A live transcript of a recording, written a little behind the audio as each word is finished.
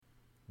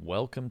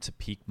Welcome to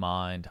Peak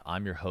Mind.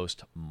 I'm your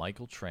host,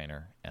 Michael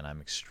Trainer, and I'm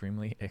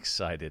extremely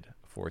excited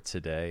for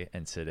today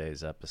and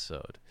today's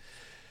episode.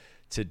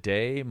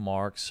 Today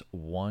marks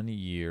 1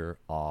 year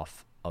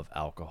off of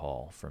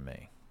alcohol for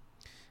me.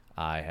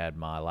 I had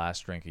my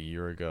last drink a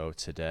year ago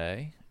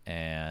today,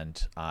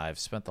 and I've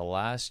spent the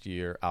last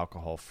year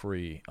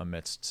alcohol-free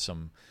amidst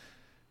some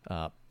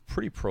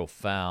pretty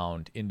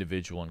profound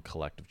individual and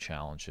collective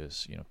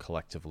challenges.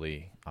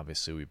 Collectively,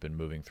 obviously, we've been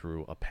moving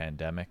through a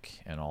pandemic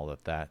and all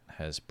that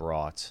has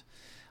brought.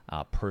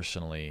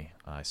 Personally,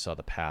 I saw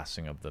the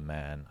passing of the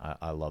man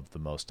I loved the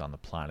most on the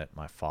planet,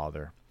 my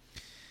father.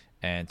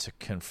 And to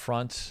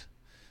confront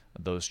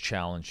those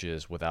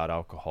challenges without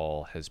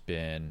alcohol has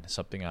been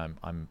something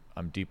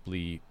I'm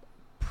deeply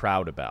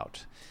proud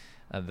about.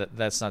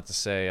 That's not to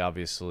say,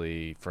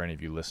 obviously, for any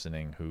of you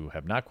listening who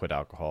have not quit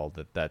alcohol,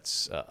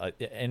 that's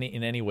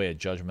in any way a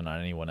judgment on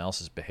anyone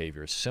else's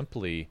behavior. It's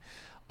simply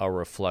a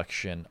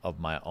reflection of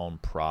my own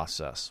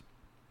process.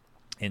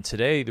 And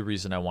today, the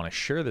reason I want to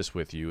share this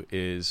with you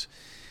is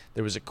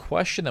there was a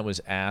question that was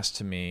asked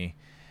to me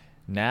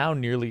now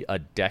nearly a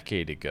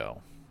decade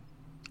ago.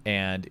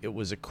 And it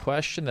was a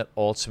question that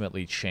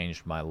ultimately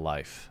changed my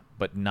life,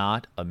 but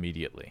not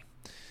immediately.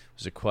 It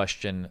was a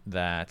question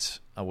that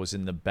was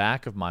in the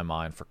back of my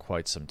mind for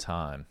quite some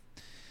time.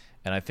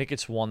 And I think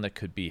it's one that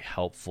could be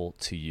helpful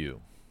to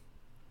you.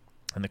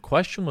 And the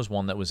question was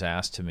one that was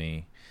asked to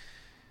me,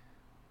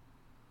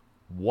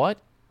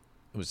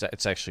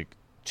 it's actually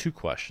two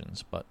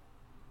questions, but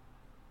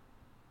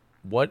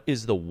what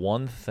is the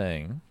one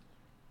thing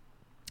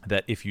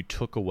that if you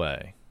took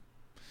away,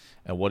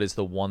 and what is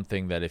the one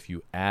thing that if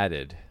you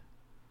added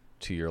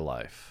to your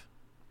life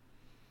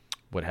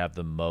would have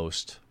the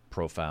most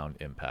profound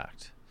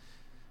impact,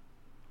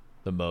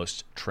 the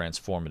most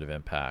transformative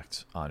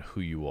impact on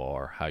who you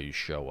are, how you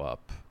show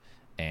up,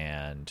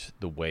 and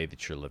the way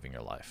that you're living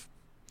your life?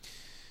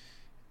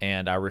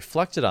 And I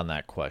reflected on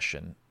that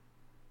question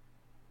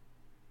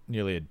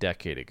nearly a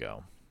decade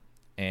ago.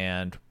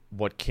 And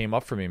what came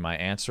up for me, my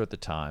answer at the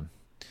time,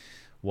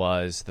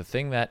 was the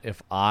thing that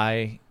if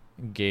I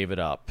gave it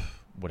up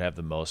would have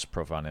the most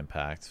profound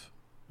impact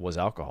was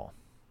alcohol.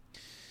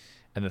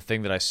 And the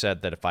thing that I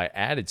said that if I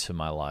added to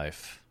my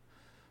life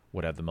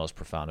would have the most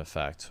profound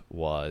effect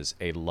was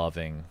a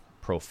loving,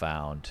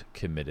 profound,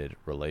 committed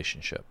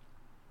relationship.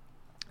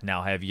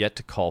 Now, I have yet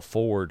to call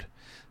forward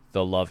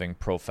the loving,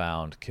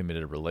 profound,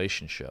 committed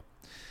relationship,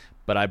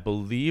 but I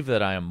believe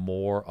that I am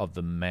more of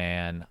the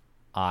man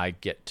I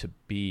get to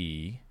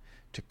be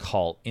to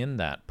call in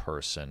that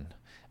person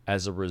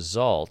as a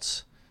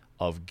result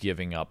of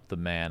giving up the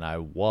man I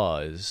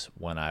was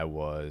when I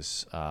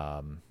was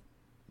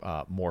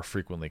more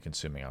frequently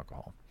consuming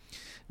alcohol.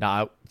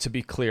 Now, to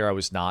be clear, I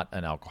was not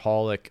an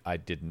alcoholic. I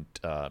didn't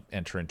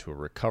enter into a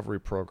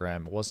recovery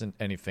program. It wasn't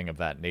anything of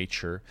that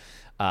nature.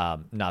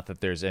 Not that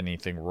there's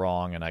anything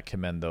wrong, and I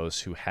commend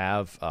those who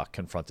have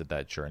confronted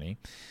that journey.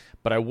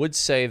 But I would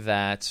say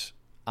that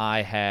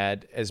I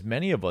had, as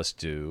many of us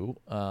do,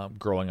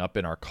 growing up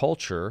in our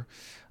culture,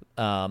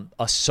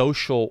 a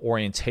social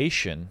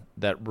orientation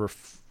that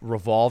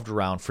revolved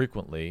around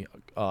frequently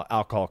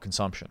alcohol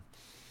consumption.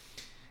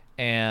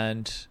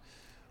 And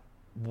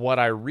what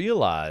I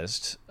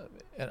realized,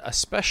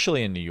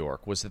 especially in New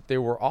York, was that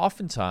there were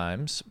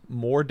oftentimes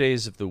more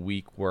days of the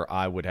week where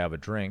I would have a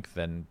drink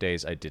than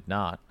days I did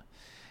not.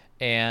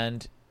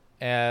 And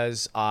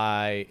as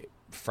I,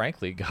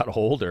 frankly, got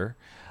older,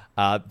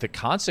 the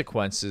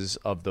consequences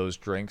of those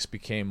drinks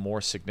became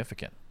more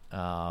significant.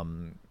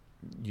 Hangovers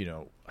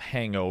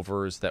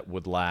that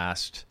would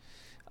last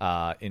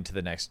into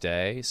the next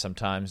day,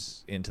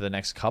 sometimes into the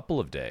next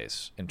couple of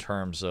days, in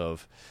terms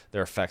of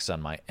their effects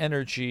on my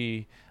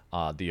energy,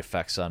 the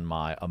effects on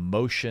my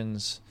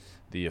emotions,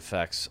 the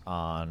effects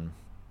on,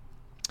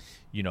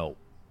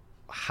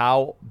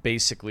 how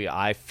basically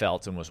I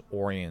felt and was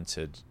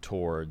oriented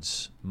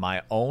towards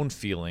my own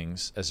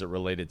feelings as it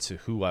related to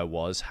who I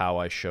was, how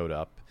I showed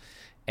up,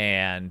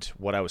 and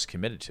what I was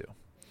committed to.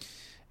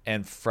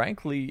 And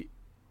frankly,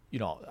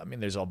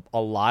 there's a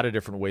lot of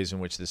different ways in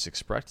which this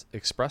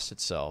expressed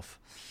itself,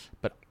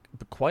 but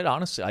quite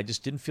honestly, I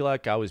just didn't feel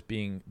like I was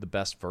being the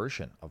best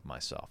version of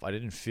myself. I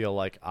didn't feel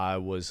like I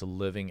was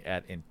living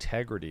at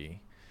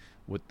integrity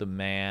with the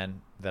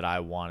man that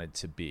I wanted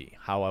to be,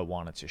 how I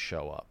wanted to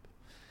show up.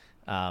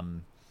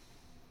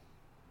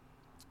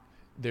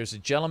 There's a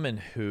gentleman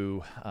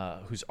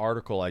whose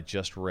article I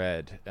just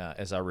read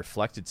as I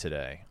reflected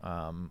today,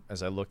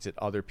 as I looked at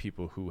other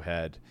people who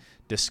had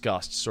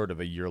discussed sort of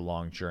a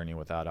year-long journey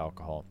without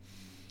alcohol.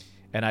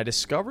 And I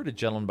discovered a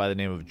gentleman by the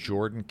name of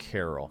Jordan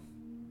Carroll.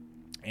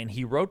 And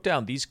he wrote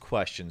down these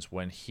questions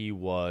when he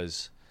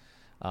was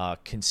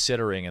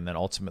considering and then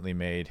ultimately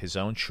made his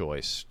own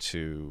choice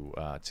to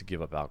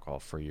give up alcohol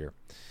for a year.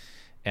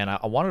 And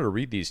I wanted to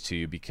read these to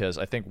you because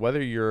I think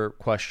whether you're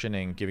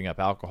questioning giving up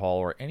alcohol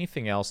or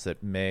anything else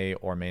that may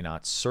or may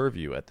not serve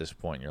you at this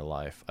point in your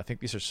life, I think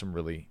these are some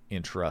really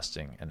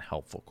interesting and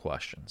helpful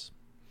questions.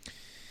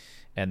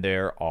 And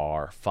there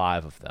are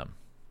 5 of them.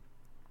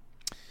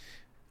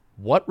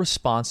 What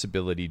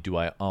responsibility do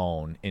I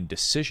own in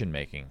decision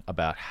making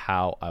about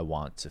how I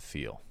want to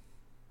feel?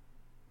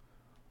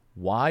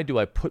 Why do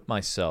I put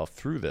myself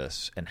through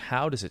this, and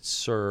how does it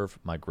serve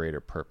my greater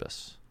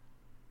purpose?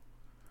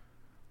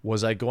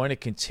 Was I going to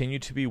continue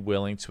to be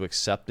willing to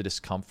accept the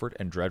discomfort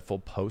and dreadful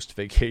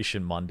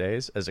post-vacation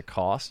Mondays as a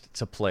cost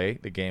to play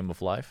the game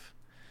of life?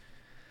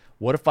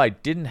 What if I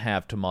didn't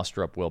have to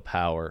muster up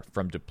willpower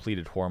from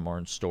depleted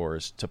hormone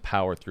stores to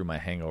power through my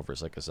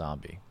hangovers like a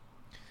zombie?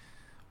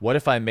 What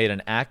if I made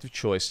an active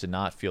choice to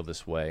not feel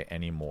this way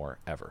anymore,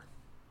 ever?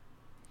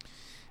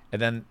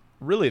 And then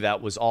really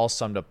that was all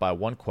summed up by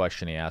one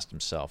question he asked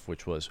himself,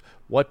 which was,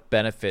 what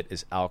benefit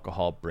is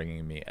alcohol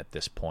bringing me at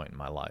this point in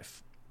my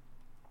life?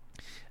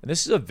 And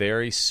this is a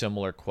very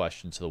similar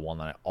question to the one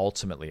that I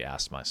ultimately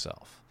asked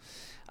myself.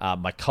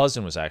 My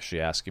cousin was actually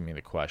asking me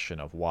the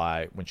question of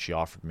why, when she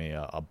offered me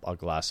a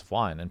glass of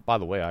wine, and by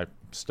the way, I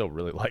still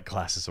really like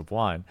glasses of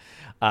wine,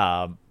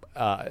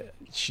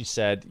 she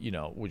said,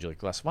 would you like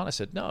a glass of wine? I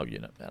said, no,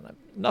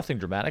 nothing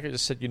dramatic. I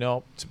just said,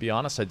 to be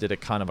honest, I did a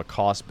kind of a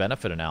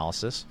cost-benefit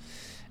analysis,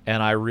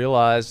 and I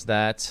realized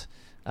that,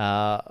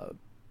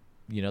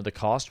 the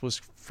cost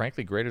was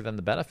frankly greater than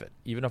the benefit.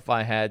 Even if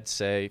I had,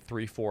 say,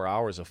 3-4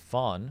 hours of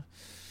fun,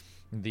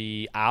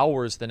 the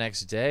hours the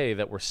next day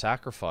that were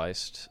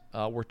sacrificed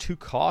were too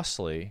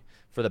costly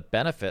for the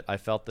benefit I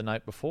felt the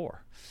night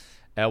before.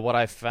 And what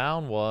I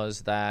found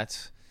was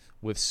that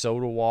with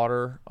soda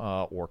water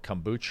or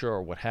kombucha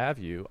or what have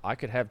you, I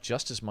could have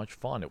just as much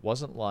fun. It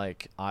wasn't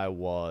like I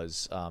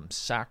was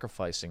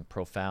sacrificing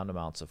profound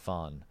amounts of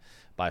fun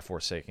by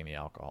forsaking the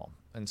alcohol.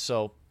 And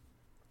so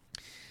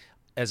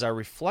as I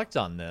reflect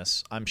on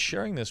this, I'm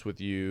sharing this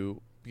with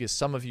you because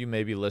some of you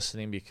may be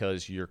listening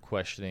because you're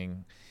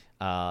questioning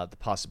the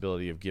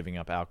possibility of giving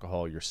up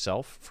alcohol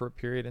yourself for a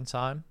period in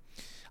time.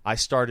 I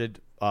started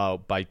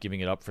by giving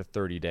it up for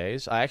 30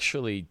 days. I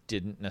actually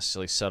didn't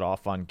necessarily set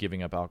off on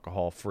giving up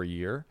alcohol for a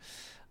year.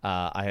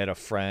 I had a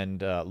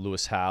friend,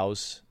 Lewis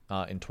Howes,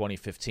 in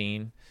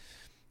 2015,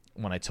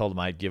 when I told him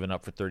I had given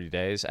up for 30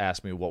 days,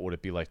 asked me what would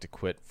it be like to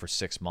quit for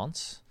 6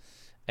 months.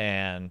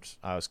 And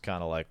I was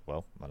kind of like,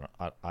 well,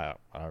 I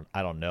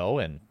don't know,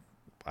 and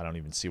I don't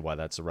even see why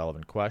that's a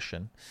relevant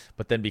question.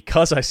 But then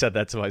because I said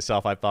that to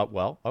myself, I thought,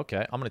 well,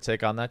 okay, I'm going to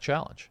take on that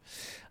challenge.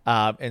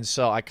 And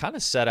so I kind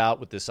of set out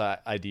with this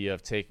idea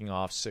of taking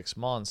off 6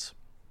 months.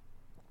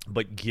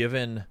 But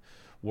given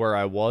where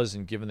I was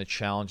and given the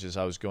challenges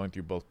I was going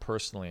through both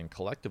personally and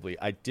collectively,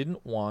 I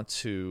didn't want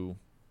to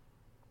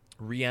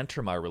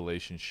re-enter my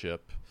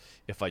relationship,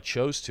 if I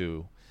chose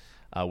to,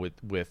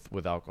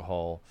 with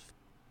alcohol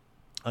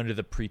under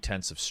the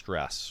pretense of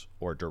stress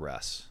or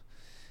duress.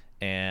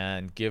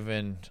 And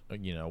given,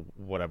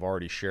 what I've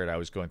already shared, I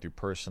was going through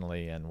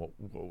personally, and what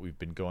we've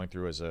been going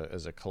through as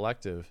a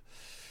collective,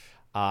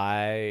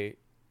 I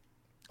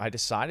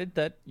decided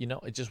that,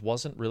 it just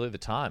wasn't really the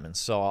time. And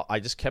so I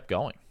just kept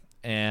going.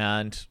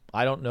 And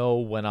I don't know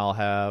when I'll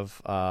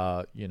have,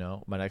 my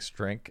next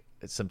drink.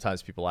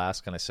 Sometimes people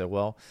ask, and I say,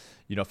 well,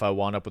 if I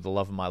wound up with the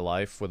love of my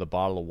life with a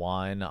bottle of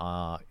wine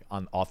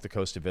off the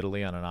coast of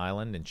Italy on an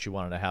island, and she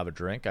wanted to have a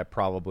drink, I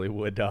probably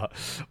would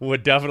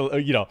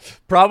definitely,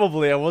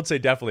 probably, I won't say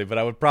definitely, but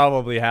I would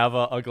probably have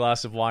a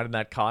glass of wine in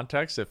that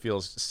context. It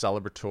feels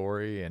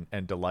celebratory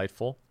and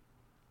delightful.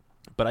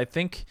 But I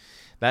think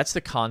that's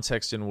the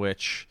context in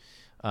which,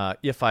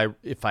 if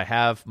I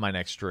have my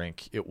next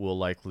drink, it will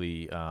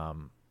likely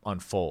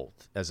unfold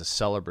as a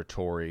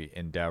celebratory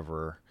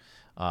endeavor,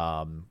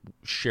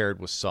 shared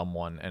with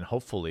someone, and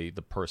hopefully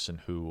the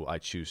person who I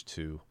choose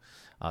to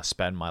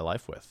spend my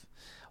life with.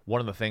 One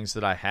of the things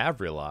that I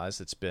have realized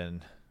that's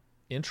been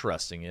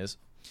interesting is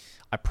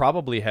I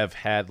probably have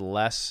had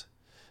less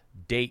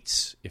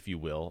dates, if you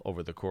will,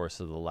 over the course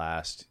of the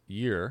last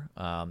year,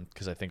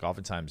 because I think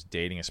oftentimes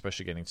dating,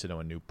 especially getting to know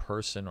a new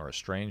person or a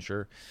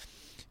stranger,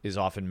 is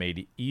often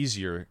made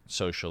easier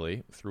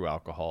socially through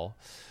alcohol.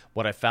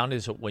 What I found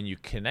is that when you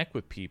connect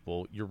with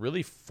people, you're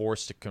really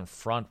forced to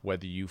confront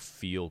whether you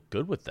feel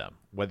good with them,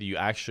 whether you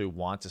actually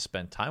want to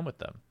spend time with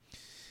them.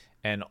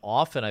 And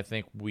often I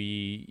think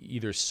we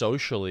either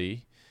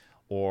socially,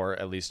 or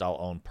at least I'll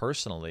own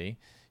personally,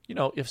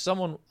 if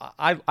someone,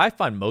 I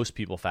find most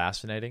people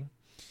fascinating.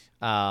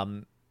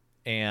 And,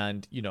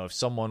 if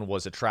someone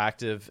was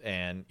attractive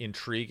and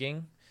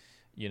intriguing,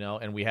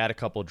 and we had a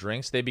couple of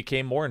drinks, they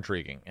became more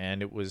intriguing,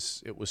 and it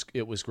was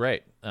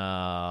great.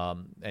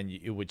 And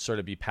it would sort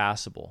of be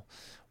passable.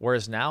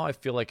 Whereas now I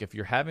feel like if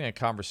you're having a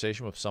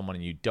conversation with someone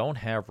and you don't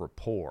have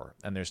rapport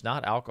and there's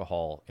not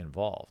alcohol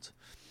involved,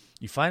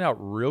 you find out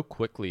real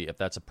quickly if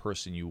that's a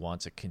person you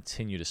want to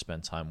continue to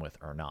spend time with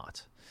or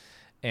not.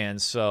 And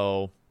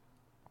so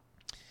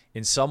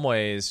in some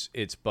ways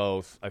it's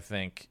both, I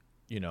think,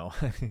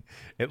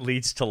 it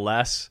leads to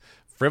less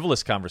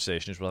frivolous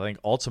conversations, but I think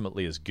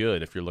ultimately is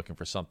good if you're looking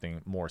for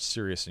something more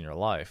serious in your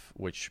life,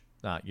 which,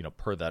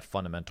 per that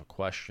fundamental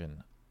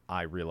question,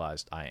 I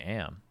realized I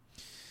am.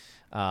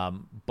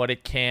 But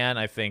it can,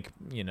 I think,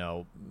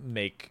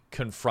 make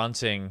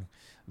confronting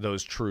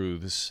those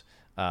truths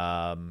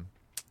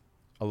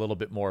a little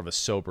bit more of a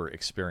sober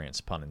experience,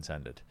 pun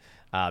intended,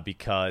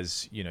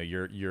 because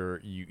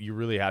you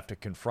really have to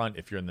confront,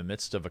 if you're in the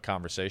midst of a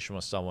conversation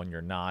with someone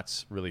you're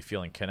not really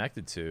feeling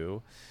connected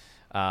to,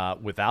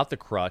 without the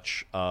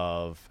crutch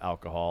of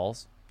alcohol,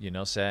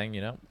 saying,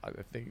 I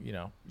think,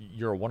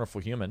 you're a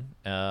wonderful human,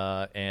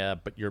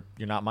 but you're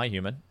not my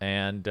human,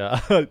 and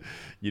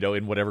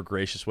in whatever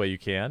gracious way you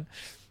can,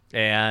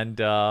 and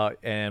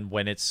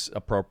when it's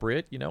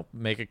appropriate,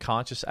 make a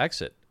conscious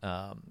exit.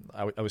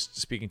 I was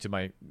speaking to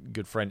my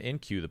good friend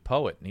InQ, the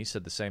poet, and he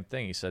said the same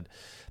thing. He said,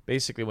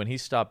 basically, when he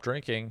stopped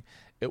drinking,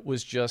 it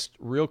was just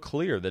real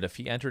clear that if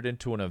he entered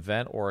into an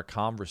event or a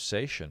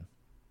conversation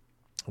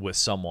with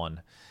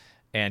someone,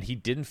 and he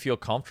didn't feel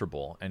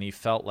comfortable, and he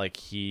felt like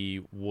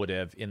he would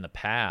have in the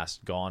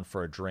past gone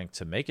for a drink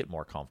to make it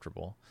more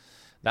comfortable,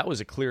 that was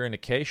a clear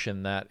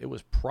indication that it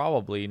was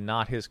probably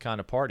not his kind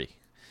of party.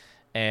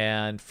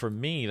 And for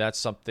me, that's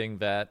something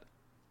that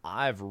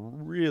I've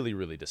really,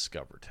 really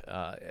discovered.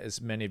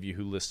 As many of you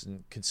who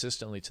listen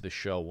consistently to the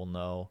show will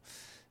know,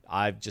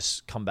 I've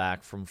just come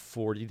back from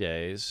 40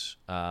 days,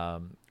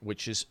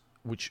 which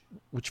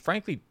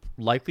frankly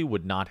likely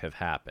would not have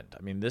happened.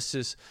 I mean, this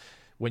is,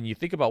 when you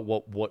think about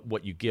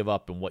what you give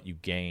up and what you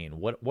gain,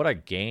 what I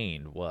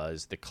gained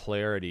was the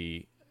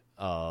clarity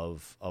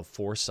of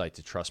foresight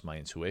to trust my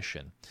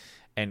intuition,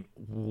 and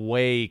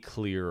way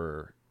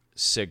clearer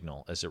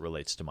signal as it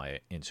relates to my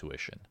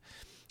intuition.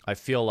 I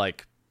feel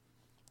like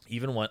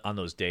even on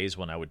those days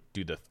when I would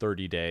do the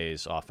 30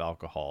 days off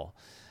alcohol,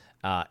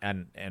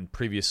 and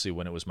previously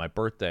when it was my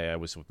birthday, I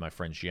was with my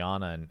friend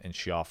Gianna, and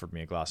she offered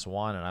me a glass of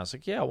wine, and I was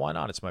like, yeah, why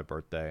not? It's my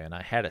birthday. And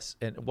I had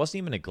and it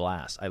wasn't even a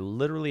glass. I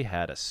literally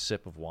had a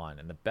sip of wine.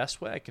 And the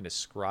best way I can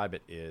describe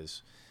it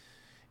is,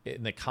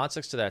 in the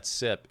context of that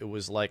sip, it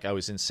was like I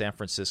was in San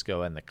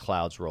Francisco and the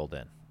clouds rolled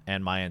in,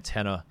 and my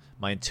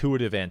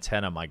intuitive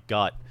antenna, my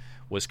gut,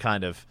 was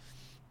kind of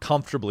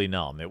comfortably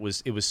numb. It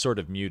was sort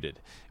of muted.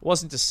 It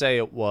wasn't to say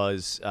it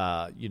was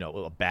a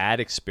bad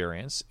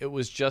experience. It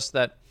was just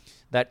that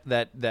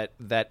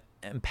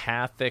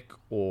empathic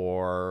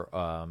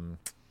or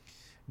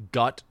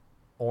gut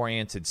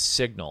oriented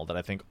signal that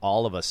I think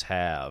all of us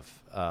have,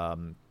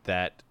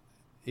 that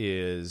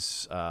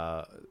is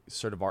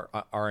sort of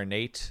our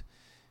innate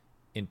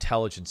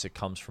intelligence that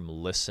comes from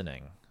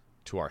listening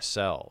to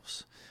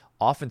ourselves.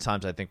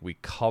 Oftentimes I think we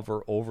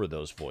cover over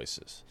those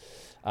voices,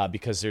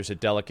 because there's a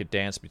delicate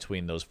dance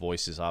between those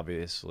voices,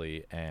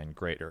 obviously, and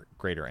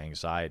greater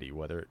anxiety,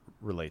 whether it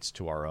relates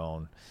to our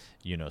own,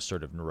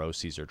 sort of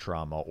neuroses or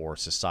trauma or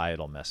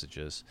societal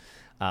messages.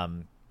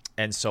 And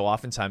so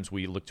oftentimes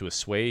we look to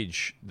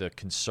assuage the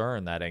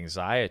concern, that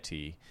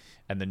anxiety,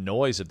 and the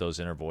noise of those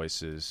inner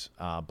voices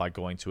by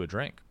going to a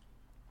drink.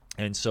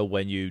 And so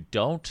when you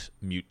don't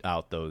mute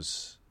out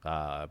those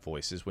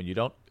voices, when you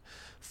don't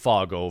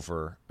fog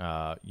over,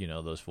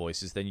 those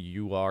voices, then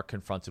you are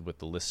confronted with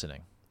the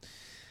listening.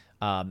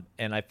 And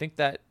I think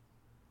that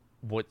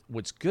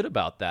what's good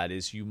about that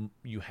is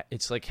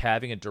it's like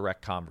having a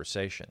direct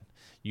conversation.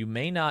 You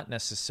may not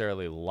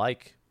necessarily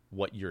like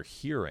what you're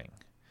hearing,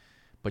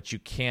 but you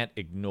can't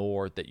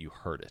ignore that you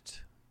heard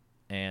it.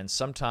 And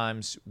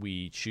sometimes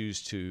we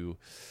choose to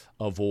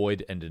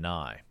avoid and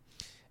deny.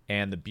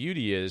 And the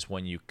beauty is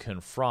when you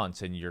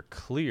confront and you're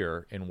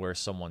clear in where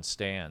someone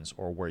stands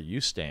or where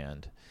you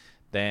stand,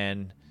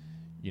 then,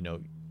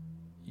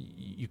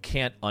 you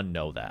can't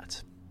unknow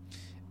that.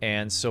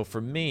 And so for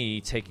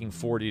me, taking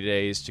 40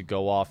 days to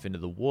go off into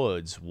the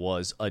woods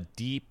was a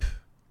deep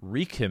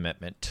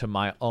recommitment to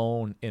my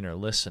own inner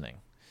listening.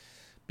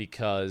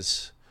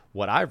 Because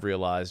what I've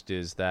realized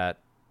is that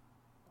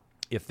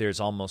if there's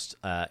almost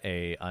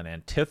an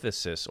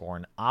antithesis or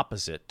an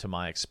opposite to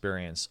my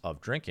experience of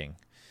drinking,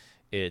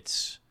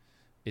 it's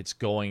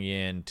going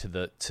into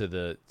the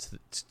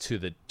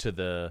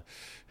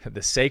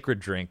sacred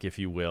drink, if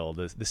you will,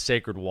 the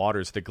sacred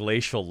waters, the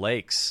glacial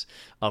lakes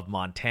of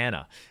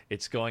Montana.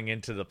 It's going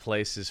into the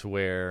places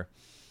where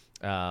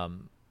I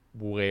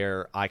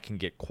can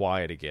get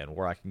quiet again,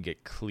 where I can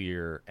get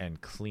clear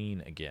and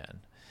clean again.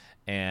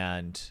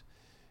 And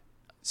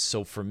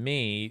so for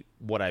me,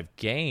 what I've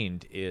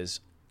gained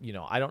is,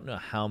 I don't know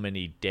how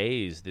many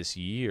days this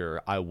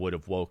year I would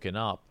have woken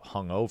up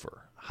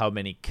hungover, how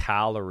many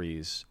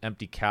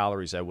empty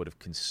calories I would have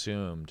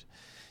consumed.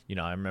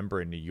 I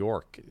remember in New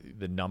York,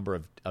 the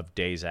number of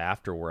days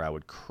after where I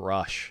would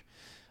crush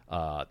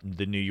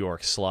the New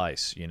York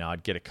slice.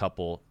 I'd get a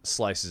couple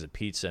slices of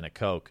pizza and a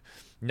Coke.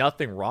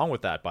 Nothing wrong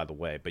with that, by the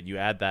way, but you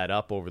add that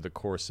up over the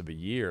course of a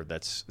year,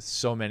 that's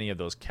so many of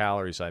those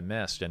calories I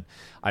missed. And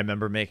I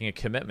remember making a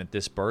commitment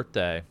this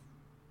birthday,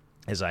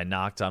 as I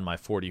knocked on my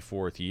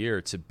 44th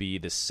year, to be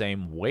the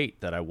same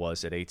weight that I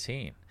was at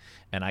 18.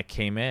 And I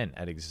came in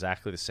at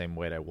exactly the same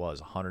weight I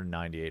was,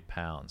 198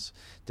 pounds,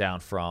 down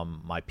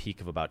from my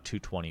peak of about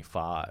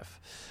 225.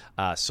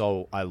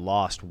 So I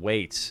lost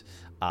weight.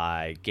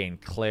 I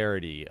gained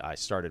clarity. I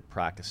started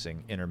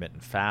practicing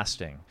intermittent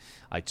fasting.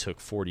 I took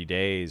 40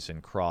 days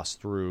and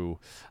crossed through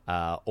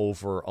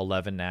over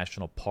 11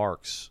 national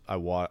parks. I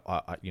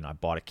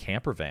bought a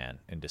camper van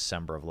in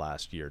December of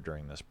last year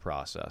during this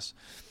process.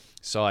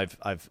 So I've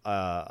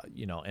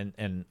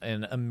and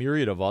a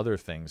myriad of other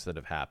things that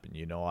have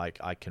happened.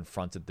 I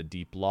confronted the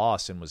deep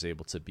loss and was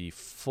able to be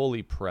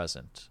fully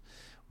present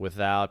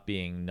without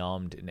being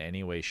numbed in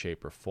any way,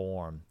 shape, or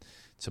form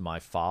to my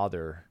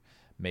father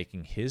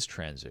making his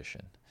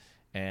transition,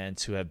 and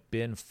to have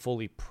been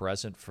fully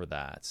present for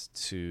that,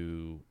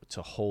 to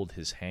hold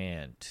his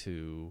hand,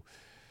 to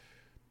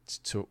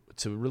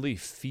really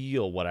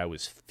feel what I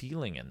was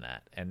feeling in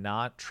that, and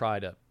not try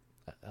to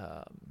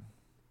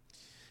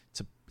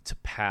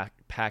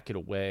pack it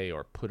away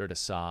or put it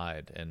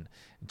aside, and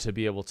to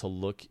be able to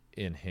look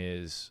in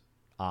his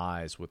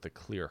eyes with a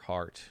clear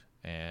heart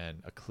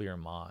and a clear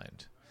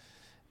mind,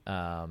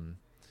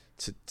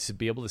 to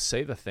be able to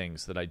say the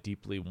things that I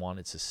deeply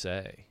wanted to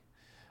say.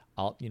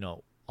 I'll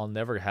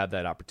never have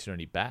that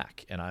opportunity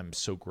back, and I'm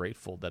so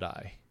grateful that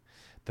I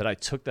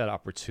took that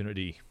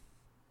opportunity,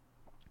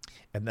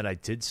 and that I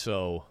did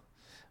so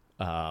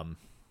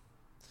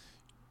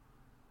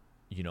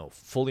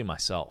fully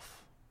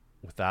myself,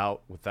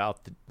 without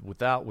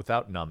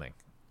numbing,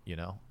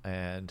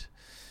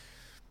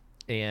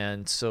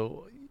 and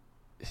so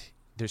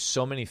there's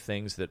so many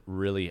things that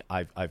really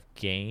I've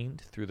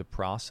gained through the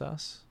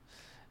process,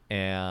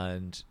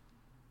 and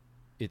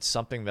it's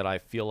something that I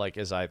feel like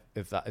as I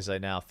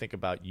now think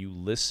about you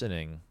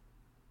listening,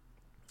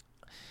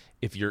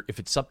 if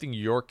it's something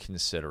you're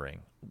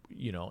considering,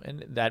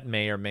 and that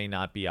may or may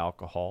not be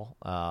alcohol,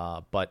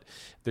 but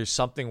there's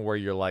something where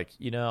you're like,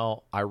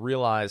 I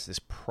realize this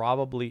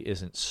probably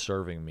isn't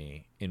serving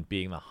me in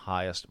being the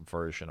highest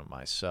version of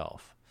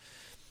myself.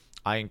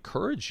 I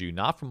encourage you,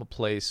 not from a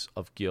place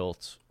of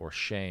guilt or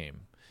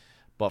shame,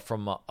 but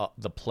from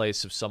the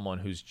place of someone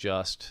who's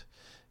just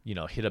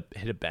hit a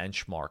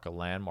benchmark, a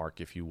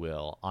landmark, if you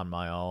will, on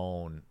my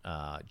own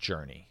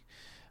journey,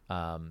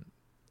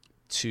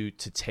 to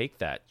take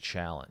that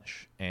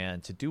challenge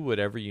and to do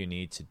whatever you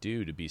need to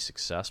do to be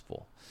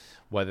successful.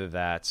 Whether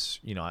that's,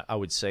 I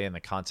would say in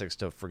the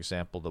context of, for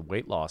example, the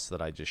weight loss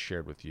that I just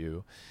shared with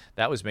you,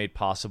 that was made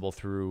possible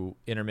through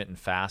intermittent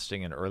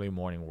fasting and early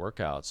morning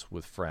workouts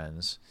with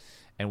friends.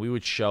 And we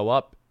would show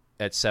up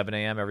at 7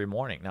 a.m. every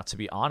morning. Now, to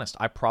be honest,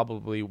 I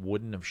probably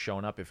wouldn't have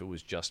shown up if it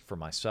was just for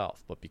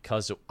myself. But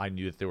because I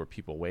knew that there were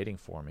people waiting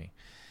for me,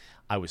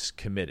 I was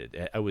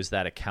committed. I was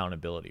that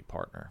accountability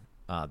partner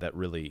that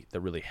really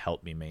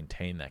helped me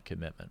maintain that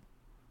commitment.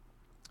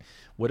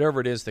 Whatever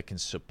it is that can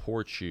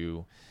support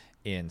you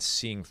in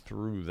seeing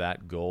through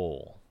that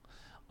goal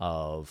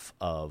of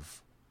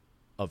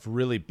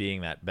really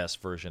being that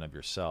best version of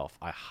yourself,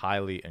 I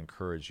highly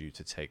encourage you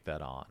to take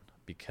that on,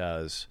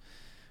 because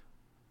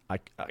I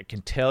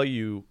can tell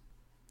you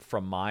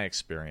from my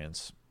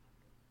experience,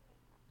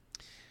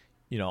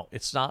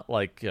 it's not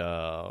like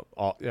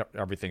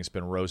everything's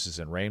been roses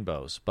and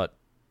rainbows, but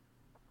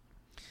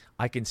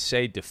I can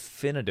say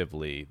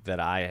definitively that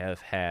I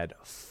have had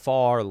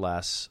far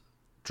less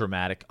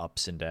dramatic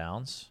ups and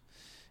downs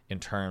in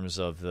terms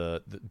of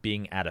the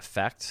being at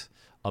effect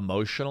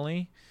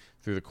emotionally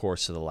through the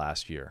course of the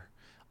last year.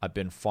 I've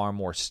been far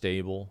more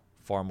stable,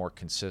 far more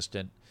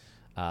consistent.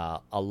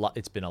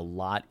 It's been a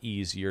lot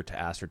easier to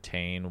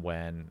ascertain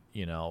when,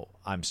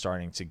 I'm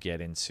starting to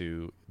get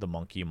into the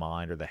monkey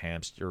mind or the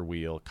hamster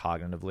wheel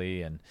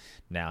cognitively, and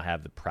now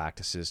have the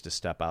practices to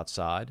step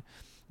outside.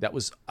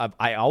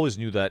 I always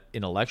knew that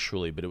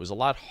intellectually, but it was a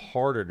lot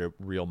harder to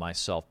reel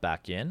myself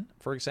back in,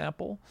 for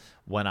example,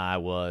 when I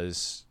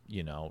was,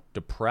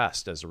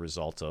 depressed as a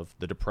result of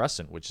the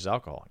depressant, which is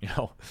alcohol.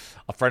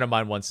 A friend of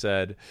mine once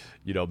said,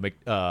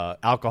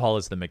 alcohol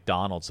is the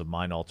McDonald's of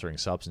mind-altering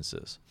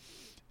substances.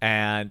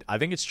 And I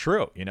think it's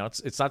true.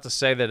 It's not to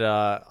say that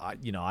I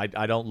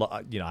don't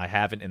I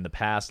haven't in the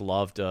past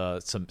loved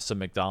some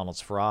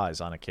McDonald's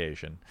fries on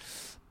occasion,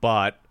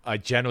 but I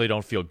generally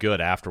don't feel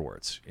good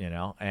afterwards.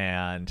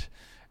 And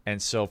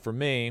so for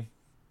me,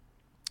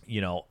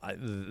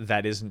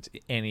 that isn't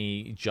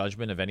any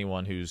judgment of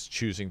anyone who's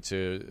choosing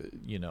to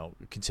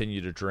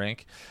continue to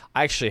drink.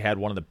 I actually had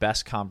one of the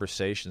best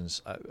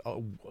conversations.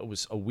 It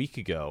was a week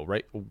ago,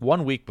 right?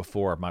 1 week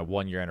before my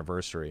 1 year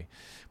anniversary.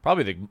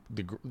 Probably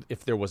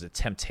if there was a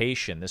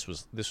temptation, this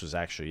was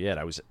actually it.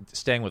 I was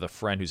staying with a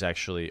friend who's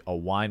actually a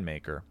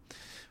winemaker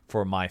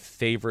for my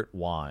favorite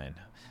wine,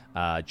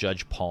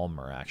 Judge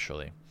Palmer,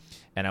 actually.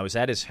 And I was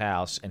at his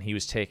house, and he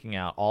was taking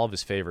out all of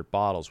his favorite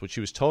bottles, which he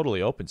was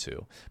totally open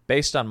to,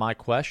 based on my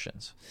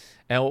questions.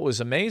 And what was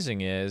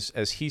amazing is,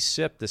 as he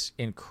sipped this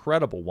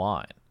incredible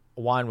wine,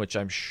 a wine which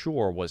I'm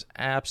sure was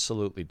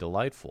absolutely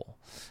delightful,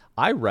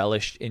 I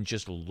relished in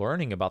just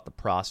learning about the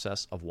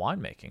process of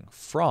winemaking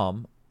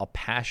from a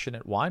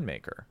passionate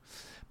winemaker.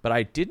 But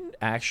I didn't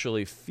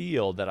actually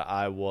feel that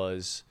I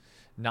was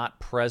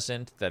not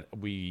present, that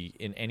we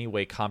in any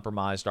way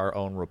compromised our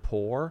own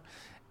rapport.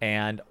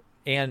 And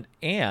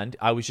and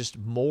I was just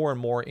more and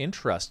more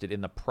interested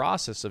in the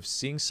process of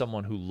seeing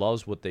someone who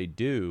loves what they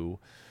do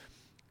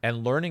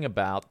and learning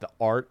about the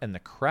art and the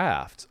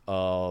craft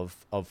of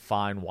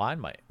fine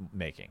wine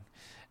making.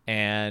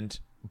 And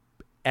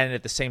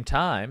at the same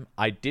time,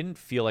 I didn't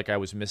feel like I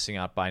was missing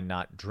out by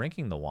not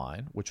drinking the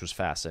wine, which was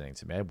fascinating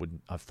to me. I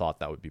wouldn't have thought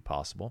that would be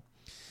possible.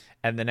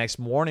 And the next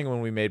morning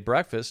when we made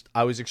breakfast,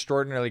 I was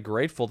extraordinarily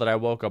grateful that I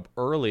woke up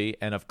early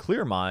and of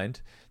clear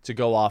mind to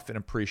go off and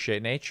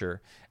appreciate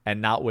nature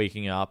and not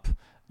waking up,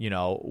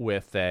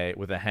 with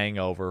a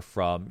hangover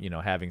from,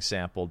 having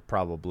sampled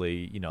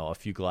probably, a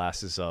few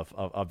glasses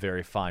of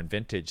very fine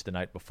vintage the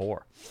night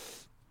before.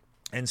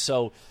 And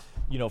so,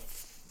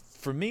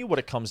 for me, what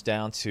it comes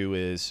down to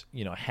is,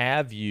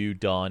 have you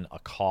done a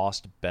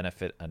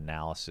cost-benefit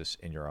analysis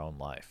in your own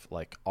life?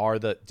 Like, are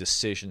the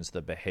decisions,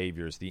 the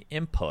behaviors, the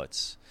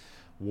inputs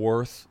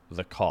worth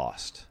the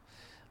cost?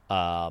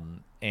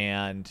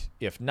 And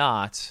if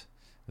not,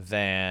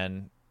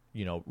 then,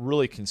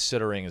 really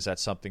considering, is that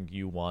something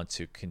you want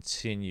to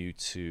continue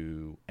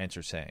to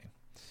entertain?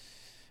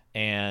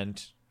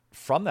 And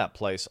from that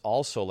place,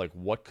 also, like,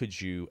 what could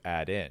you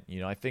add in?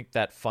 I think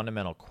that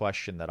fundamental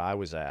question that I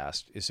was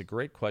asked is a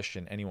great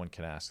question anyone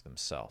can ask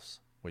themselves,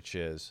 which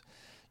is,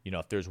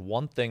 if there's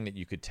one thing that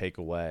you could take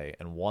away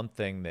and one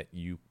thing that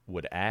you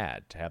would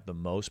add to have the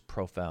most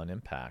profound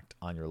impact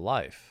on your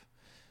life,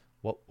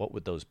 what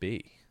would those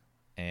be?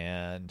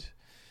 And,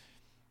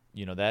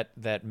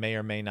 that may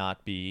or may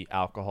not be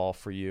alcohol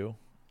for you.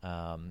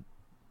 But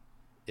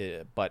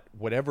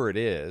whatever it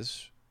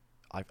is,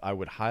 I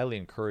would highly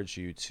encourage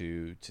you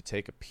to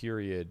take a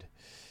period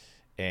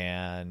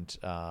and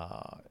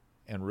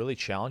really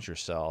challenge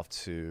yourself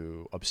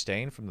to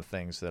abstain from the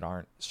things that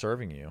aren't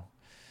serving you,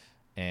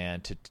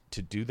 and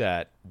to do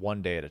that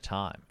one day at a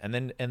time, and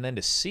then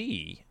to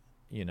see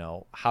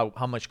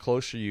how much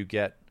closer you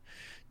get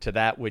to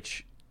that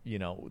which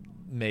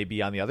may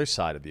be on the other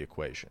side of the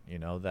equation.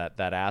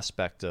 That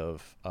aspect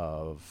of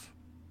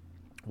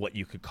what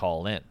you could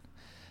call in.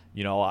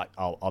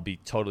 I'll be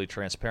totally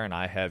transparent.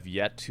 I have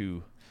yet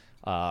to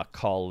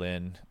call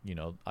in,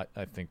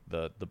 I think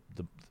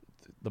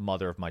the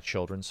mother of my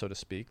children, so to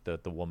speak, the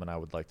woman I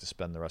would like to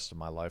spend the rest of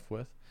my life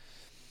with.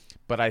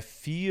 But I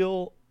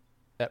feel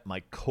at my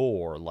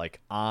core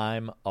like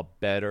I'm a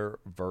better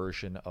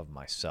version of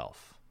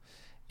myself.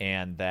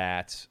 And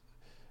that,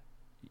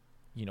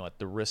 at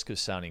the risk of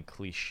sounding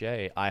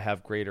cliche, I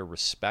have greater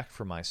respect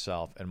for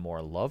myself and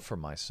more love for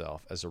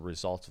myself as a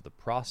result of the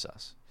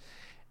process.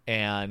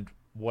 And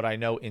what I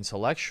know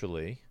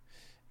intellectually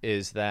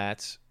is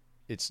that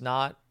it's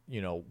not,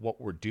 what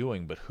we're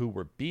doing, but who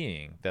we're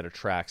being that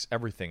attracts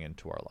everything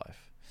into our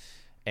life.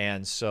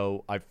 And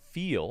so I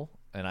feel,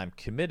 and I'm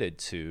committed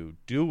to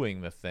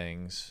doing the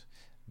things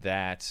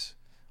that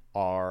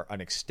are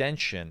an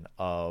extension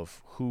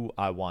of who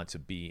I want to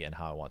be and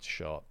how I want to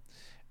show up.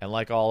 And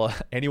like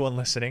anyone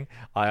listening,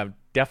 I am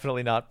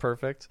definitely not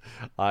perfect.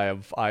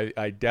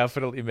 I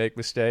definitely make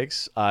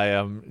mistakes. I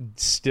am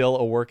still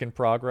a work in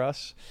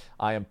progress.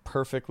 I am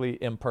perfectly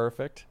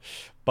imperfect.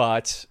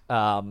 But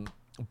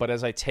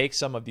as I take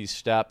some of these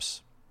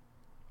steps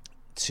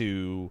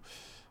to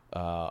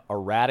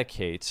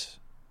eradicate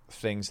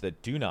things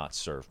that do not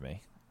serve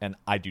me, and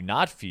I do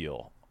not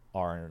feel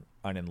are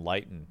an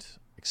enlightened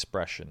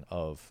expression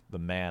of the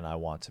man I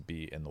want to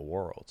be in the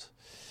world,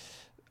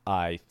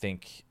 I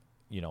think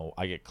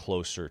I get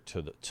closer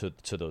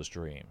to those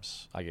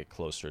dreams. I get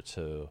closer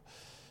to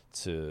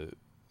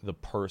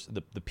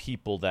the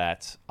people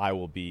that I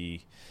will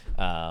be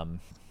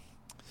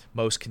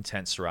most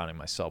content surrounding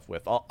myself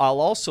with. I'll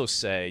also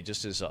say,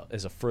 just as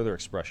a further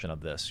expression of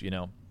this,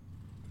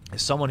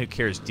 as someone who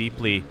cares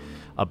deeply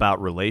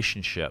about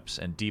relationships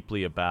and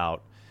deeply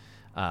about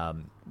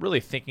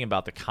really thinking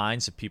about the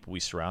kinds of people we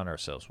surround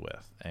ourselves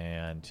with,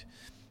 and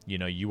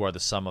you are the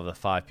sum of the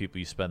 5 people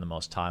you spend the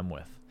most time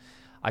with.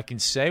 I can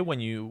say when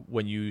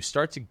you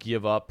start to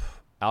give up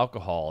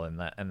alcohol and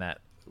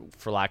that,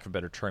 for lack of a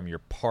better term, your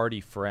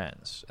party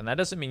friends, and that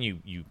doesn't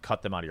mean you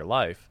cut them out of your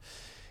life.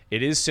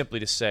 It is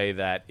simply to say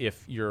that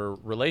if your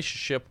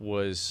relationship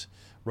was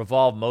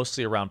revolved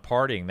mostly around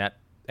partying,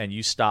 and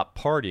you stop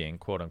partying,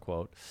 quote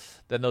unquote,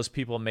 then those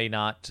people may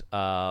not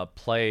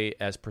play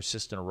as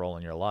persistent a role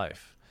in your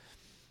life.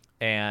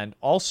 And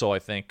also, I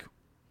think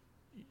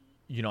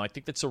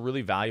that's a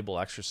really valuable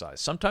exercise.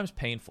 Sometimes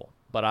painful.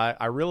 But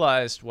I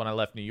realized when I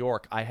left New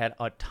York, I had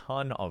a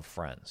ton of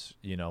friends.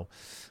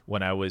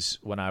 When I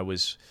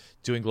was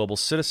doing Global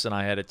Citizen,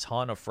 I had a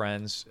ton of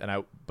friends,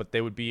 but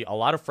they would be a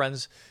lot of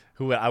friends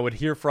who I would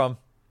hear from.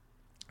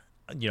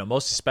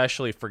 Most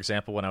especially, for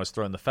example, when I was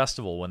throwing the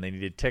festival, when they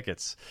needed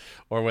tickets,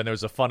 or when there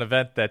was a fun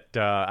event that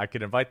I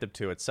could invite them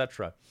to,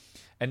 etc.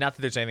 And not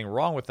that there's anything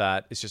wrong with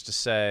that. It's just to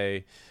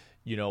say,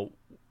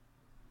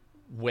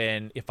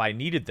 if I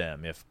needed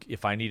them,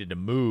 if I needed to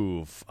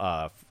move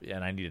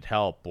and I needed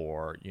help,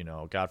 or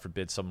God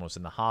forbid someone was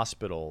in the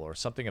hospital or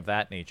something of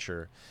that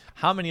nature,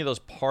 how many of those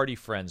party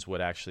friends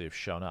would actually have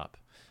shown up?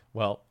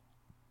 Well,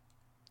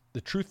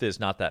 the truth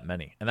is not that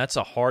many, and that's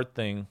a hard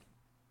thing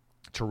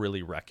to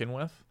really reckon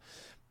with.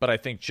 But I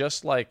think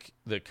just like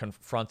the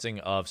confronting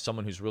of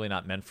someone who's really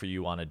not meant for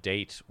you on a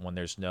date when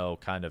there's no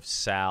kind of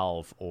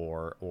salve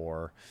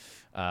or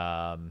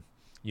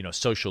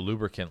social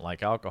lubricant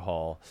like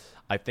alcohol,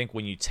 I think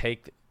when you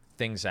take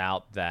things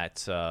out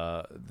that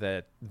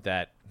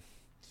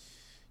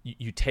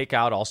you take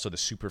out also the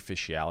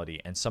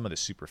superficiality and some of the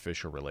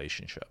superficial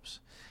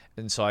relationships.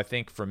 And so I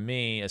think for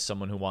me, as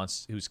someone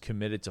who's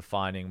committed to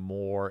finding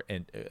more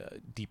and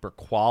deeper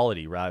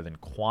quality rather than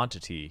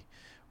quantity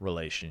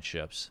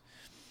relationships,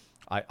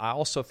 I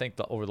also think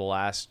that over the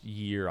last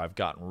year, I've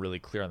gotten really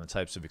clear on the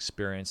types of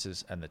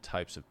experiences and the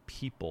types of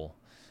people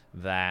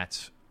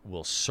that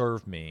will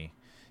serve me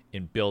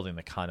in building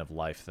the kind of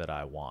life that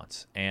I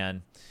want.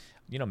 And,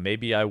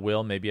 maybe I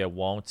will, maybe I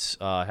won't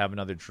have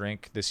another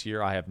drink this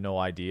year. I have no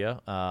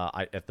idea.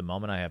 At the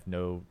moment, I have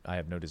no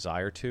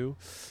desire to.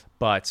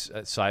 But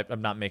so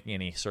I'm not making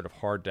any sort of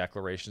hard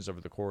declarations over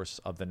the course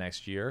of the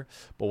next year.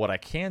 But what I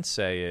can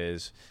say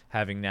is,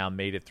 having now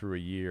made it through a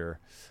year,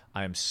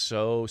 I am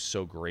so,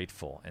 so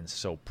grateful and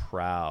so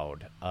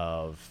proud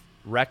of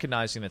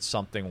recognizing that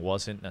something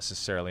wasn't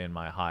necessarily in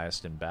my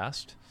highest and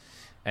best,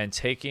 and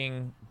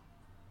taking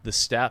the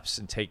steps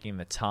and taking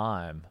the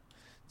time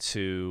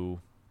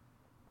to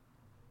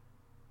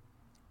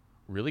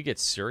really get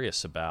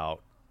serious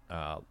about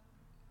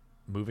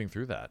moving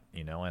through that,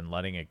 and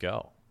letting it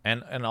go.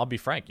 And I'll be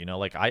frank,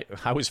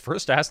 I was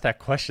first asked that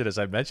question, as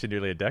I mentioned,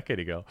 nearly a decade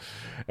ago.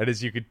 And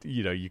as you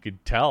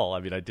could tell,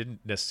 I didn't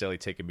necessarily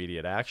take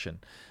immediate action.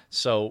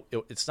 So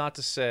it's not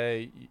to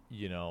say,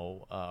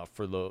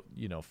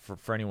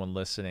 for anyone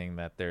listening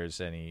that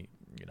there's any,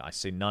 I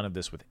say none of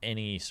this with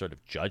any sort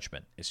of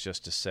judgment. It's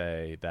just to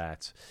say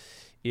that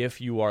if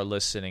you are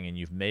listening and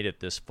you've made it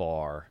this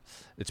far,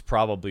 it's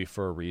probably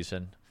for a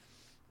reason.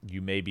 You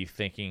may be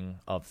thinking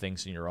of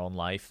things in your own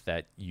life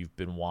that you've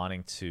been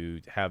wanting to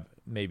have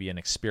maybe an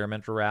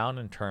experiment around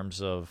in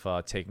terms of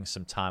taking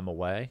some time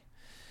away.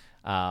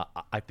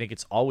 I think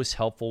it's always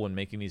helpful when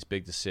making these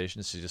big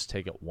decisions to just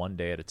take it one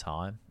day at a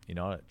time,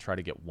 try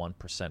to get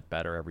 1%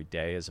 better every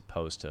day, as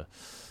opposed to,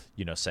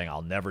 saying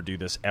I'll never do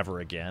this ever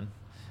again.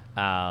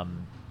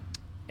 And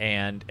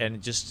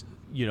just,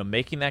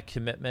 making that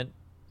commitment,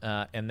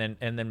 and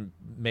then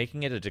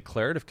making it a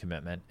declarative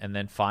commitment, and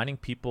then finding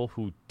people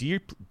who do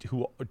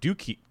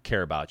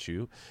care about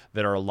you,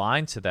 that are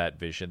aligned to that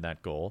vision,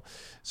 that goal.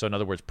 So in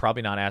other words,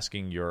 probably not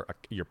asking your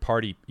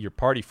party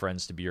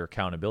friends to be your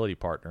accountability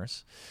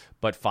partners,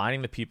 but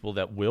finding the people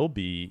that will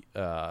be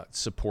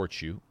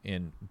support you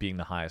in being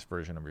the highest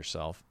version of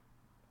yourself,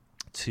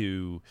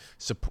 to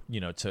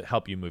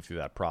help you move through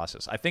that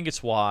process. I think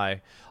it's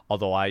why,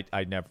 although I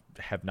never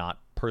have not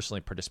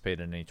personally participated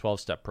in any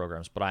 12-step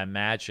programs, but I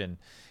imagine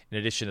in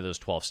addition to those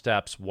 12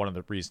 steps, one of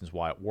the reasons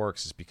why it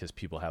works is because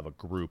people have a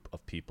group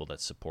of people that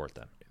support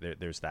them.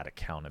 There's that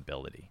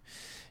accountability,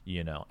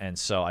 and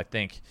so I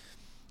think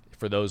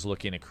for those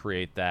looking to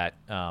create that,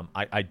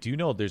 I do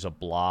know there's a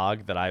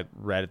blog that I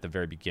read at the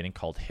very beginning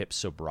called Hip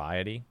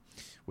Sobriety,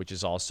 which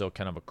is also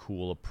kind of a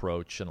cool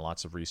approach, and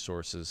lots of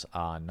resources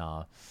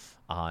on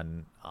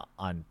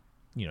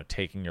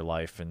taking your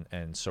life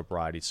and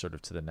sobriety sort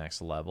of to the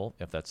next level,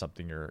 if that's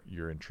something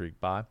you're intrigued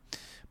by.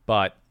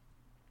 But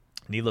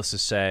needless to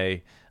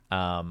say,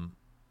 I've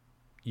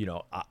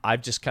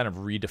just kind of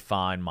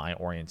redefined my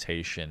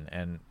orientation,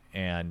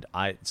 and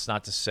it's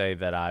not to say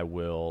that I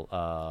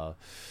will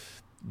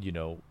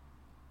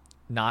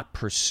not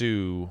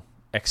pursue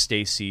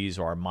ecstasies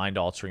or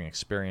mind-altering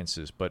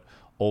experiences, but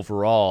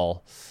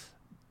overall,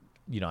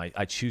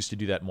 I choose to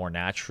do that more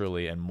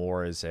naturally and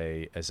more as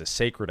a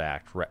sacred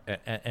act,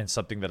 and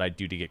something that I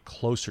do to get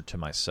closer to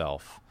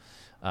myself,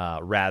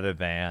 rather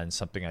than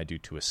something I do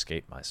to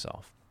escape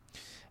myself.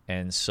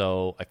 And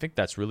so I think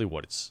that's really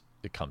what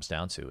it comes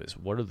down to, is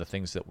what are the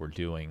things that we're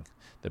doing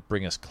that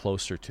bring us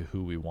closer to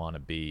who we want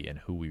to be and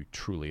who we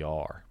truly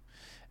are,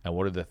 and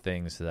what are the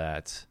things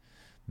that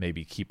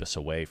maybe keep us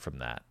away from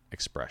that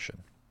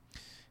expression.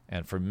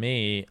 And for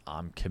me,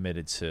 I'm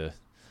committed to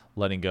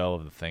letting go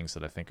of the things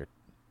that I think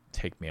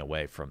take me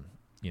away from,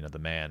 the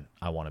man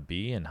I want to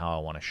be and how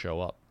I want to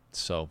show up.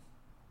 So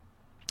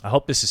I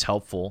hope this is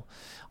helpful.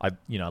 I'd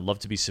love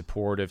to be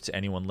supportive to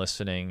anyone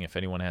listening. If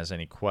anyone has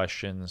any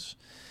questions,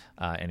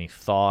 any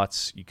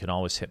thoughts, you can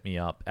always hit me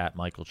up at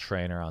Michael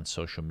Trainer on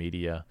social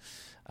media.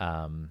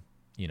 I'm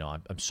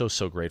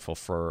so grateful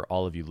for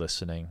all of you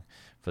listening,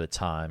 for the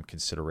time,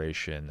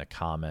 consideration, the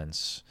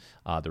comments,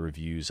 the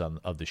reviews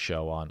of the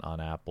show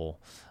on Apple.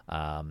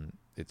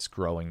 It's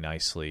growing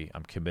nicely.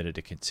 I'm committed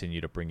to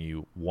continue to bring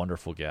you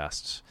wonderful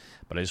guests.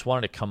 But I just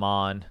wanted to come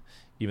on,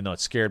 even though it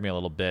scared me a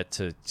little bit,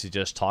 to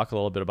just talk a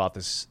little bit about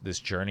this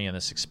journey and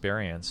this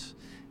experience,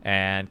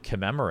 and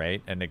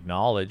commemorate and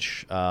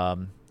acknowledge a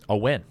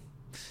win.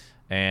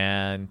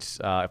 And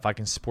if I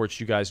can support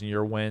you guys in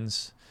your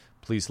wins,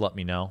 please let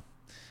me know.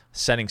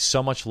 Sending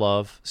so much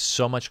love,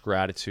 so much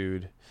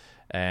gratitude,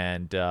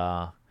 and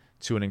to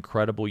an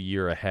incredible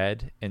year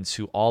ahead, and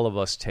to all of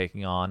us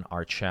taking on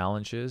our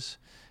challenges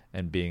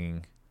and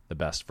being the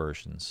best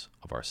versions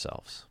of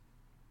ourselves.